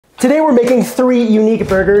Today we're making 3 unique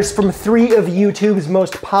burgers from 3 of YouTube's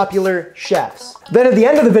most popular chefs. Then at the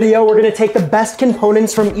end of the video, we're gonna take the best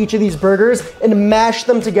components from each of these burgers and mash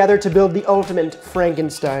them together to build the ultimate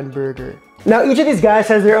Frankenstein burger. Now, each of these guys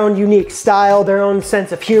has their own unique style, their own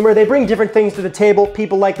sense of humor. They bring different things to the table.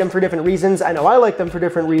 People like them for different reasons. I know I like them for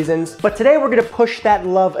different reasons. But today we're gonna push that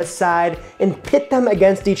love aside and pit them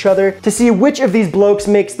against each other to see which of these blokes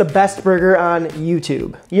makes the best burger on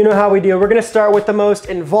YouTube. You know how we do. We're gonna start with the most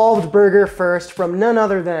involved burger first from none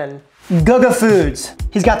other than Guga Foods.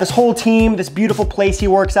 He's got this whole team, this beautiful place he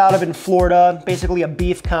works out of in Florida, basically a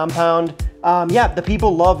beef compound. Yeah, the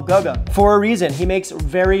people love Guga for a reason. He makes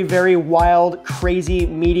very, very wild, crazy,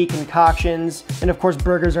 meaty concoctions, and of course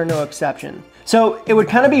burgers are no exception. So it would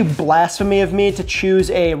kind of be blasphemy of me to choose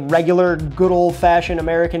a regular, good old-fashioned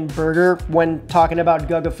American burger when talking about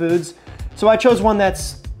Guga Foods. So I chose one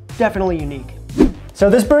that's definitely unique. So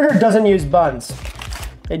this burger doesn't use buns.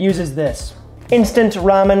 It uses this. Instant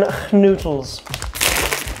ramen noodles.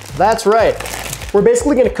 That's right. We're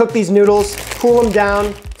basically gonna cook these noodles, cool them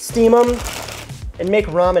down, steam them, and make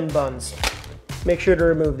ramen buns. Make sure to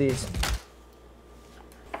remove these.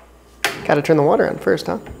 Gotta turn the water on first,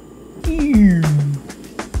 huh? Ew.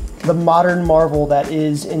 The modern marvel that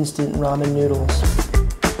is instant ramen noodles.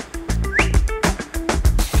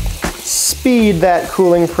 Speed that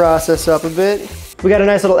cooling process up a bit. We got a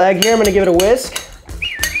nice little egg here. I'm gonna give it a whisk.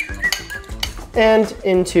 And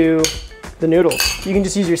into the noodles. You can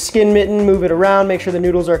just use your skin mitten, move it around, make sure the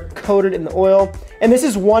noodles are coated in the oil. And this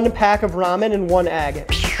is 1 pack of ramen and 1 egg.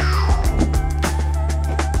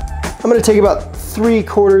 I'm gonna take about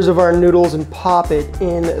 3/4 of our noodles and pop it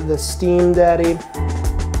in the steam daddy.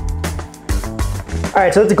 All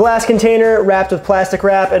right, so it's a glass container wrapped with plastic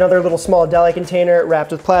wrap, another little small deli container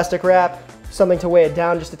wrapped with plastic wrap, something to weigh it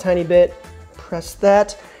down just a tiny bit. Press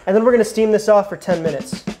that, and then we're gonna steam this off for 10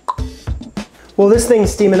 minutes. While this thing's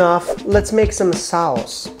steaming off, let's make some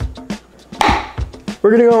sauce. We're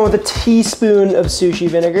gonna go in with a teaspoon of sushi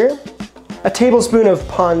vinegar, a tablespoon of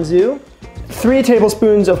ponzu, 3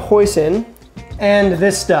 tablespoons of hoisin, and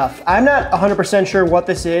this stuff. I'm not 100% sure what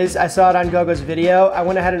this is. I saw it on Gogo's video. I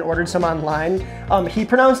went ahead and ordered some online. He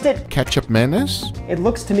pronounced it ketchup manis? It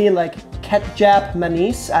looks to me like ketchup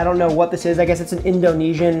manis. I don't know what this is. I guess it's an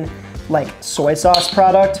Indonesian like soy sauce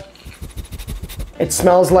product. It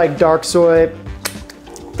smells like dark soy.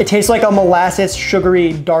 It tastes like a molasses,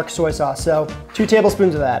 sugary, dark soy sauce. So 2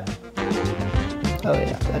 tablespoons of that. Oh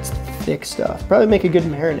yeah, that's thick stuff. Probably make a good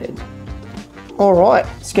marinade. All right,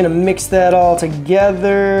 just gonna mix that all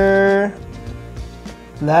together.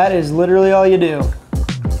 That is literally all you do.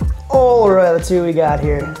 All right, let's see what we got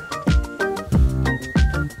here.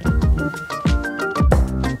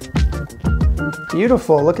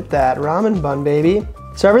 Beautiful, look at that, ramen bun, baby.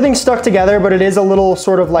 So everything's stuck together, but it is a little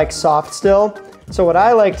sort of like soft still. So what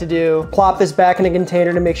I like to do, plop this back in a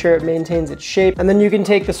container to make sure it maintains its shape. And then you can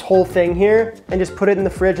take this whole thing here and just put it in the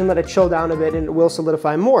fridge and let it chill down a bit and it will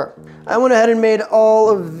solidify more. I went ahead and made all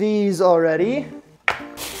of these already.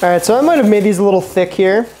 All right, so I might have made these a little thick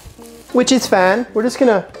here, which is fine. We're just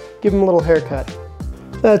gonna give them a little haircut.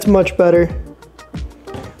 That's much better.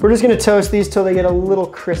 We're just gonna toast these till they get a little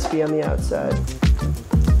crispy on the outside.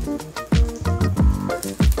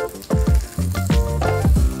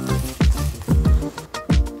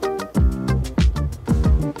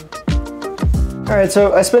 All right,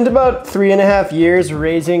 so I spent about 3.5 years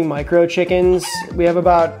raising micro chickens. We have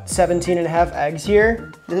about 17.5 eggs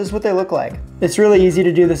here. This is what they look like. It's really easy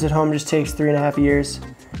to do this at home, just takes 3.5 years.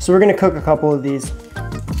 So we're gonna cook a couple of these.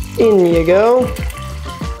 In you go.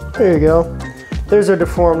 There you go. There's our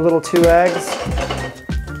deformed little 2 eggs.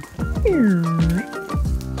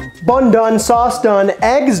 Bun done, sauce done,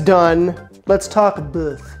 eggs done. Let's talk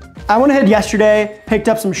booth. I went ahead yesterday, picked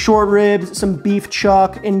up some short ribs, some beef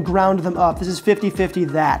chuck, and ground them up. This is 50-50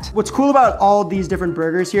 that. What's cool about all of these different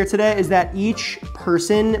burgers here today is that each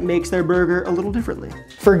person makes their burger a little differently.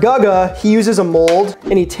 For Guga, he uses a mold,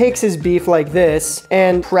 and he takes his beef like this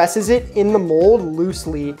and presses it in the mold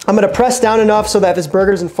loosely. I'm gonna press down enough so that this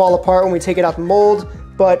burger doesn't fall apart when we take it out the mold,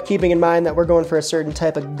 but keeping in mind that we're going for a certain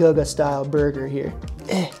type of Guga style burger here.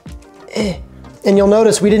 And you'll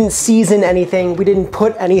notice we didn't season anything. We didn't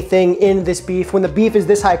put anything in this beef. When the beef is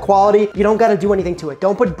this high quality, you don't gotta do anything to it.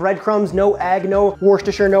 Don't put breadcrumbs, no egg, no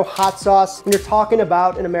Worcestershire, no hot sauce. When you're talking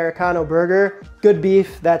about an Americano burger, good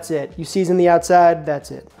beef, that's it. You season the outside, that's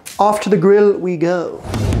it. Off to the grill we go.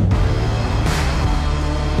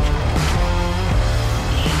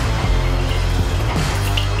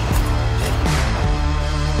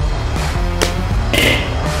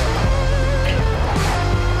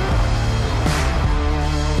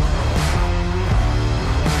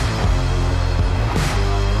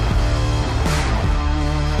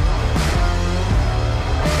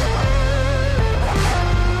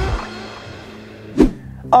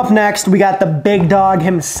 Up next, we got the big dog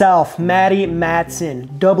himself, Matty Matheson,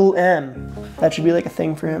 double M. That should be like a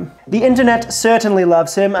thing for him. The internet certainly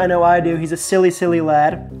loves him. I know I do. He's a silly, silly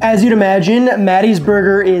lad. As you'd imagine, Matty's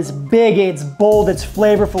burger is big, it's bold, it's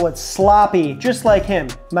flavorful, it's sloppy, just like him,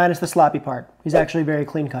 minus the sloppy part. He's actually very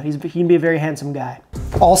clean cut. He can be a very handsome guy.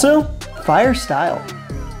 Also, fire style.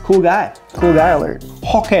 Cool guy. Cool guy alert.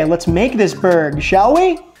 Okay, let's make this burger, shall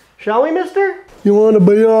we? Shall we, mister? You wanna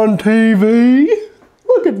be on TV?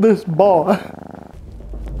 Look at this boy.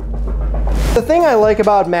 The thing I like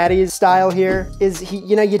about Matty's style here is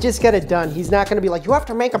you just get it done. He's not gonna be like, you have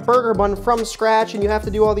to make a burger bun from scratch and you have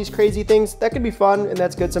to do all these crazy things. That can be fun and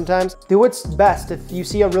that's good sometimes. Do what's best. If you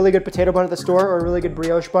see a really good potato bun at the store or a really good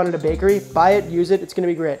brioche bun at a bakery, buy it, use it, it's gonna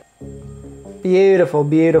be great. Beautiful,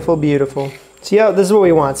 beautiful, beautiful. See how, this is what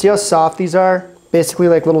we want. See how soft these are? Basically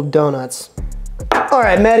like little donuts. All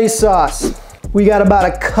right, Matty's sauce. We got about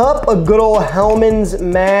a cup of good old Hellmann's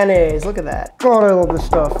mayonnaise. Look at that. God, I love this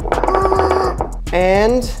stuff.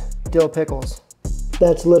 And dill pickles.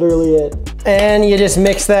 That's literally it. And you just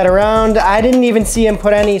mix that around. I didn't even see him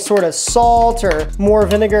put any sort of salt or more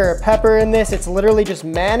vinegar or pepper in this. It's literally just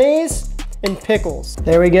mayonnaise and pickles.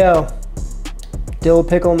 There we go. Dill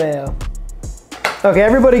pickle mayo. Okay,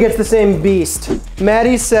 everybody gets the same beast.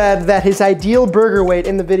 Matty said that his ideal burger weight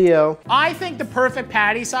in the video. I think the perfect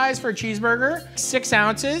patty size for a cheeseburger, 6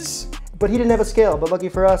 ounces. But he didn't have a scale, but lucky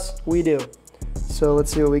for us, we do. So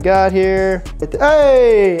let's see what we got here.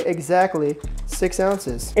 Hey, exactly, 6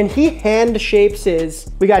 ounces. And he hand shapes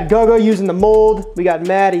his. We got Guga using the mold. We got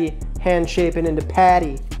Matty hand shaping into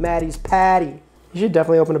patty, Matty's patty. You should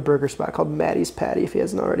definitely open a burger spot called Matty's Patty if he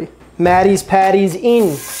hasn't already. Matty's Patty's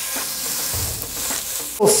in.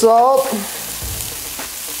 Salt.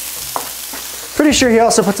 Pretty sure he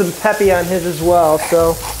also put some peppy on his as well,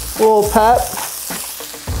 so a little pep.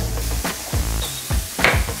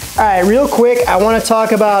 All right, real quick, I want to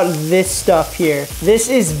talk about this stuff here. This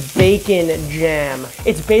is bacon jam.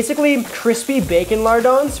 It's basically crispy bacon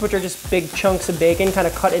lardons, which are just big chunks of bacon kind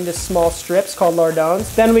of cut into small strips called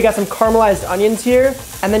lardons. Then we got some caramelized onions here,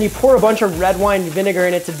 and then you pour a bunch of red wine vinegar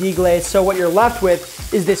in it to deglaze. So what you're left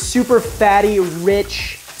with is this super fatty,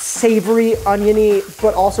 rich, savory, oniony,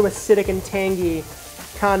 but also acidic and tangy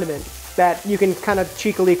condiment that you can kind of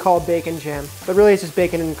cheekily call bacon jam. But really it's just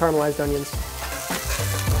bacon and caramelized onions.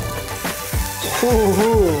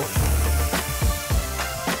 Ooh.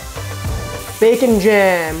 Bacon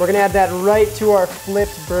jam. We're gonna add that right to our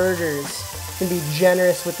flipped burgers. Can be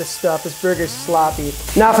generous with the stuff. This burger's sloppy.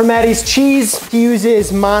 Now for Matty's cheese, he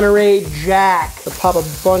uses Monterey Jack. So pop a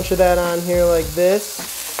bunch of that on here like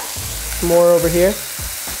this. More over here.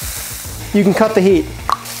 You can cut the heat.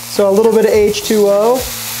 So a little bit of H2O,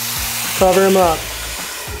 cover him up.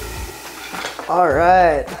 All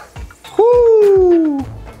right. Woo!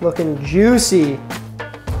 Looking juicy.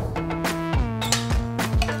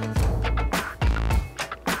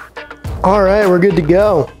 All right, we're good to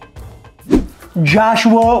go.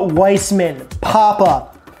 Joshua Weissman,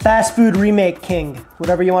 pop-up, fast food remake king,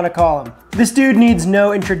 whatever you want to call him. This dude needs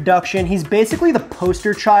no introduction. He's basically the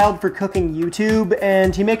poster child for cooking YouTube,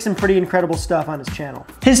 and he makes some pretty incredible stuff on his channel.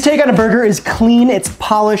 His take on a burger is clean, it's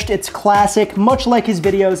polished, it's classic, much like his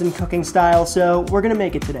videos and cooking style, so we're gonna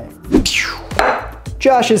make it today.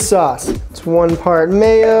 Josh's sauce. It's 1 part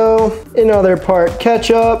mayo, another part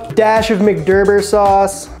ketchup, dash of McDurber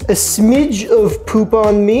sauce, a smidge of poop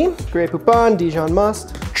on me, Grey Poupon, Dijon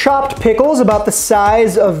must, chopped pickles about the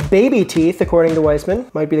size of baby teeth, according to Weissman.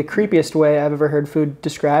 Might be the creepiest way I've ever heard food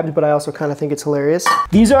described, but I also kind of think it's hilarious.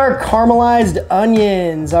 These are caramelized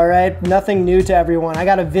onions, all right? Nothing new to everyone. I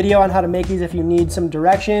got a video on how to make these if you need some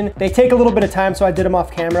direction. They take a little bit of time, so I did them off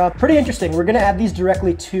camera. Pretty interesting. We're gonna add these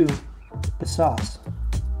directly to the sauce.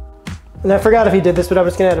 And I forgot if he did this, but I'm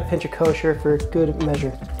just gonna add a pinch of kosher for good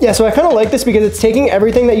measure. Yeah, so I kind of like this because it's taking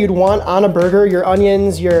everything that you'd want on a burger, your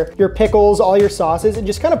onions, your pickles, all your sauces, and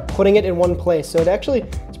just kind of putting it in one place. So it's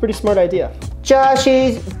a pretty smart idea.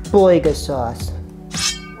 Joshy's Boyga sauce.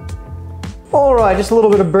 All right, just a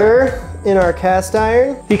little bit of burr in our cast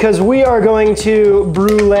iron because we are going to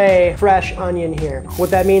brulee fresh onion here.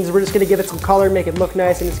 What that means is we're just gonna give it some color, make it look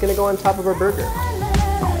nice, and it's gonna go on top of our burger.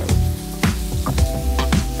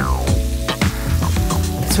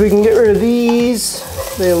 So we can get rid of these.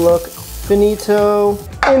 They look finito.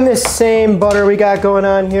 In this same butter we got going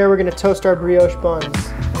on here, we're gonna toast our brioche buns.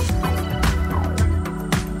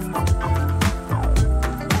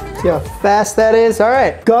 See how fast that is? All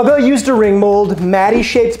right. Guga used a ring mold. Matty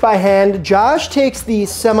shaped by hand. Josh takes the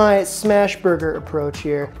semi-smash burger approach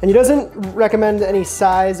here. And he doesn't recommend any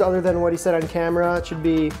size other than what he said on camera. It should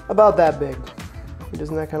be about that big.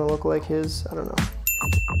 Doesn't that kind of look like his? I don't know.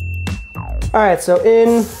 All right, so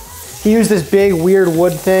he used this big weird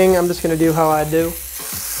wood thing. I'm just gonna do how I do.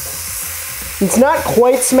 It's not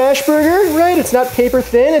quite smash burger, right? It's not paper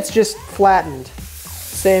thin, it's just flattened.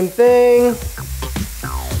 Same thing.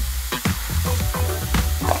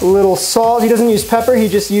 A little salt. He doesn't use pepper, he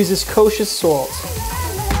just uses kosher salt.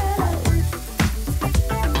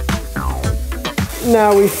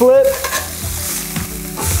 Now we flip.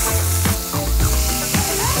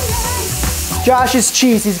 Josh's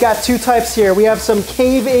cheese, he's got two types here. We have some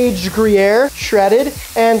cave-aged Gruyere, shredded,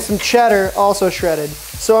 and some cheddar, also shredded.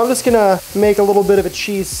 So I'm just gonna make a little bit of a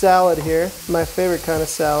cheese salad here. My favorite kind of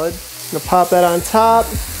salad. I'm gonna pop that on top.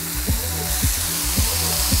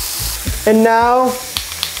 And now,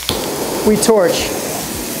 we torch.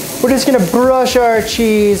 We're just gonna brush our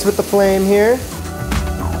cheese with the flame here.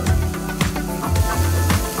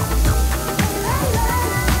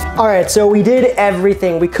 All right, so we did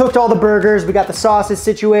everything. We cooked all the burgers, we got the sauces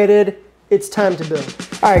situated. It's time to build.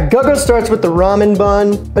 All right, Guga starts with the ramen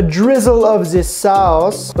bun, a drizzle of the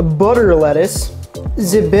sauce, a butter lettuce,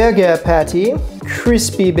 the burger patty,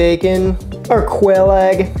 crispy bacon, our quail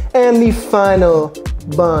egg, and the final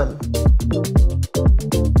bun.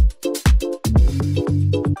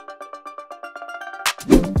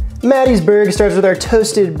 Matty's Burg starts with our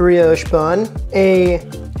toasted brioche bun, a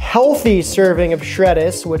healthy serving of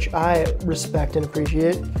shreddis, which I respect and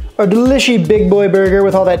appreciate, a delicious big boy burger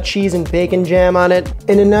with all that cheese and bacon jam on it,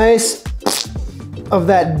 and a nice of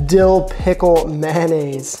that dill pickle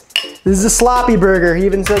mayonnaise. This is a sloppy burger, he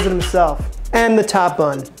even says it himself. And the top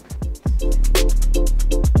bun.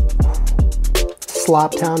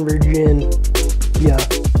 Sloptown, Virgin. Yeah.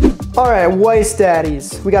 All right, Weiss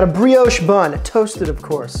Daddies. We got a brioche bun, toasted of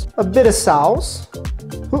course. A bit of sauce.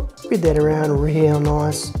 Spread that around real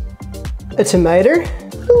nice. A tomato,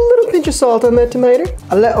 a little pinch of salt on that tomato.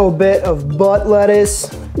 A little bit of butt lettuce,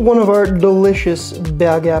 one of our delicious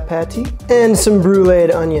burger patty, and some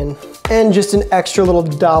bruleed onion. And just an extra little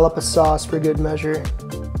dollop of sauce for good measure.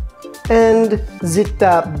 And the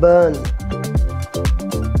top bun.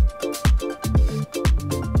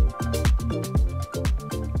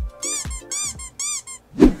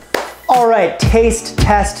 All right, taste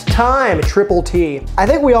test time, triple T. I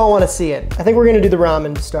think we all wanna see it. I think we're gonna do the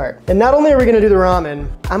ramen to start. And not only are we gonna do the ramen,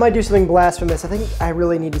 I might do something blasphemous. I think I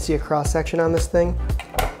really need to see a cross section on this thing.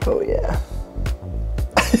 Oh yeah.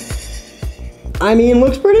 I mean,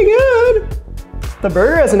 looks pretty good. The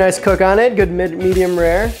burger has a nice cook on it, good medium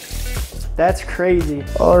rare. That's crazy.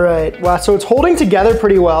 All right, wow, so it's holding together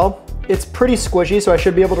pretty well. It's pretty squishy, so I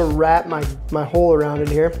should be able to wrap my hole around it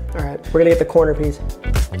here. All right, we're gonna get the corner piece.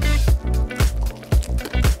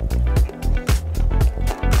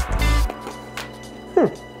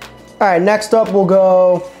 All right, next up we'll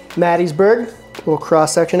go Matty's Burg. A little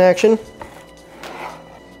cross-section action.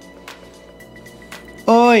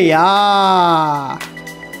 Oh yeah.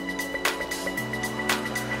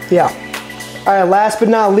 Yeah. All right, last but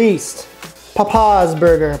not least, Papa's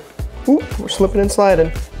Burger. Ooh, we're slipping and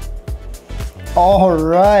sliding. All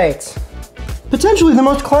right. Potentially the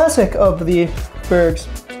most classic of the burgers.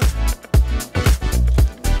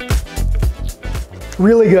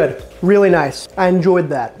 Really good, really nice. I enjoyed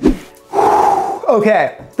that.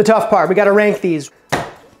 Okay, the tough part, we gotta rank these.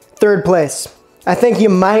 Third place. I think you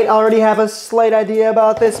might already have a slight idea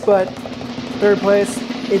about this, but third place,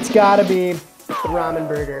 it's gotta be the ramen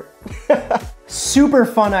burger. Super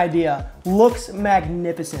fun idea. Looks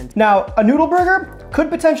magnificent. Now, a noodle burger could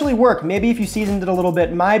potentially work, maybe if you seasoned it a little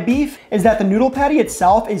bit. My beef is that the noodle patty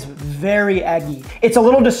itself is very eggy. It's a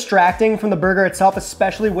little distracting from the burger itself,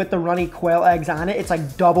 especially with the runny quail eggs on it. It's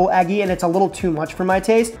like double eggy and it's a little too much for my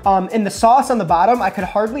taste. And the sauce on the bottom, I could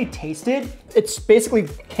hardly taste it. It's basically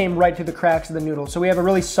came right through the cracks of the noodle. So we have a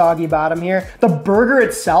really soggy bottom here. The burger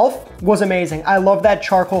itself was amazing. I love that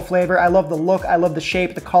charcoal flavor. I love the look. I love the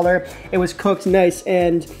shape, the color. It was cooked nice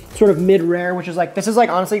and sort of mid-rare, which is like, this is like,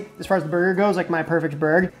 honestly, as far as the burger goes, like my perfect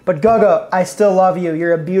burger. But Guga, I still love you.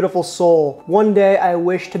 You're a beautiful soul. One day I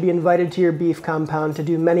wish to be invited to your beef compound to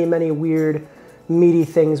do many, many weird, meaty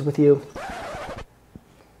things with you.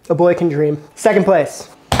 A boy can dream. Second place.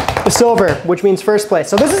 The silver, which means first place.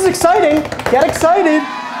 So this is exciting. Get excited.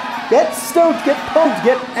 Get stoked, get pumped,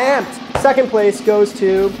 get amped. Second place goes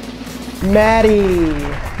to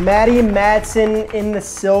Matty Matheson in the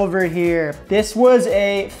silver here. This was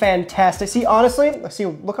a fantastic, see, honestly,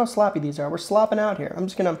 look how sloppy these are. We're slopping out here. I'm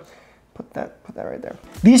just gonna put that right there.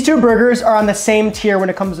 These two burgers are on the same tier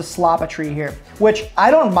when it comes to slopatry here, which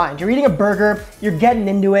I don't mind. You're eating a burger, you're getting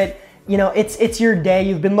into it, you know, it's your day,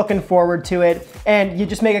 you've been looking forward to it, and you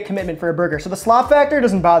just make a commitment for a burger. So the slop factor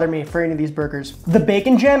doesn't bother me for any of these burgers. The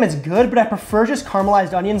bacon jam is good, but I prefer just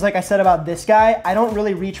caramelized onions. Like I said about this guy, I don't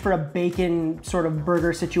really reach for a bacon sort of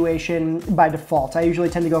burger situation by default. I usually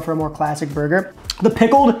tend to go for a more classic burger. The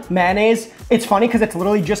pickled mayonnaise, it's funny because it's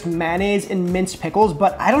literally just mayonnaise and minced pickles,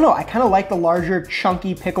 but I don't know, I kind of like the larger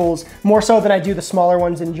chunky pickles more so than I do the smaller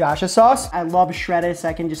ones in Josh's sauce. I love shredded.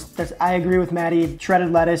 I agree with Matty,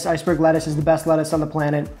 shredded lettuce, iceberg lettuce is the best lettuce on the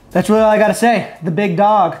planet. That's really all I gotta say. The big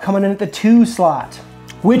dog coming in at the 2 slot,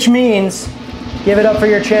 which means give it up for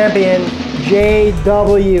your champion,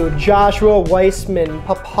 JW, Joshua Weissman,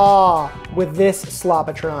 Papa, with this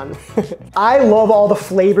Slopatron. I love all the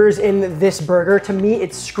flavors in this burger. To me,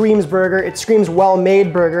 it screams burger. It screams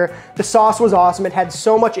well-made burger. The sauce was awesome. It had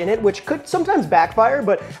so much in it, which could sometimes backfire,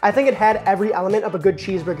 but I think it had every element of a good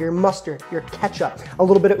cheeseburger. Your mustard, your ketchup, a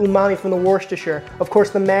little bit of umami from the Worcestershire, of course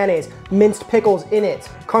the mayonnaise, minced pickles in it,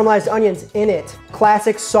 caramelized onions in it,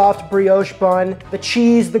 classic soft brioche bun, the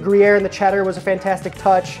cheese, the Gruyere, and the cheddar was a fantastic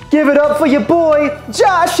touch. Give it up for your boy,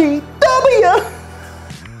 Joshy W!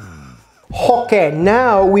 Okay,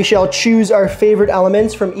 now we shall choose our favorite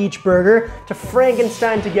elements from each burger to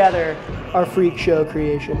Frankenstein together our freak show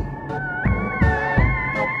creation.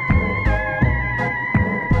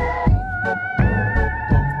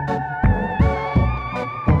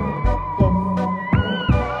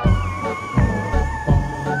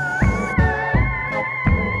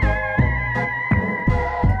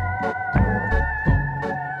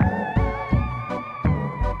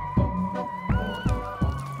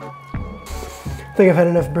 I think I've had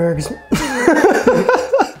enough burgers.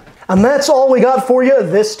 And that's all we got for you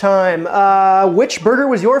this time. Which burger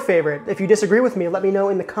was your favorite? If you disagree with me, let me know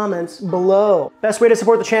in the comments below. Best way to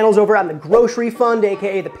support the channel is over on the Grocery Fund,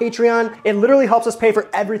 aka the Patreon. It literally helps us pay for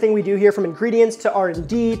everything we do here, from ingredients to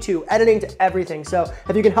R&D to editing to everything. So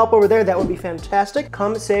if you can help over there, that would be fantastic.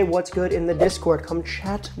 Come say what's good in the Discord. Come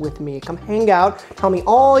chat with me. Come hang out. Tell me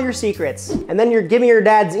all your secrets. And then give me your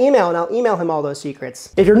dad's email and I'll email him all those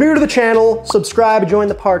secrets. If you're new to the channel, subscribe, join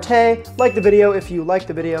the party. Like the video if you like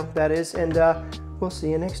the video, that is, and we'll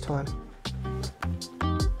see you next time.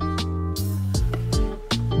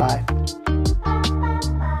 Bye.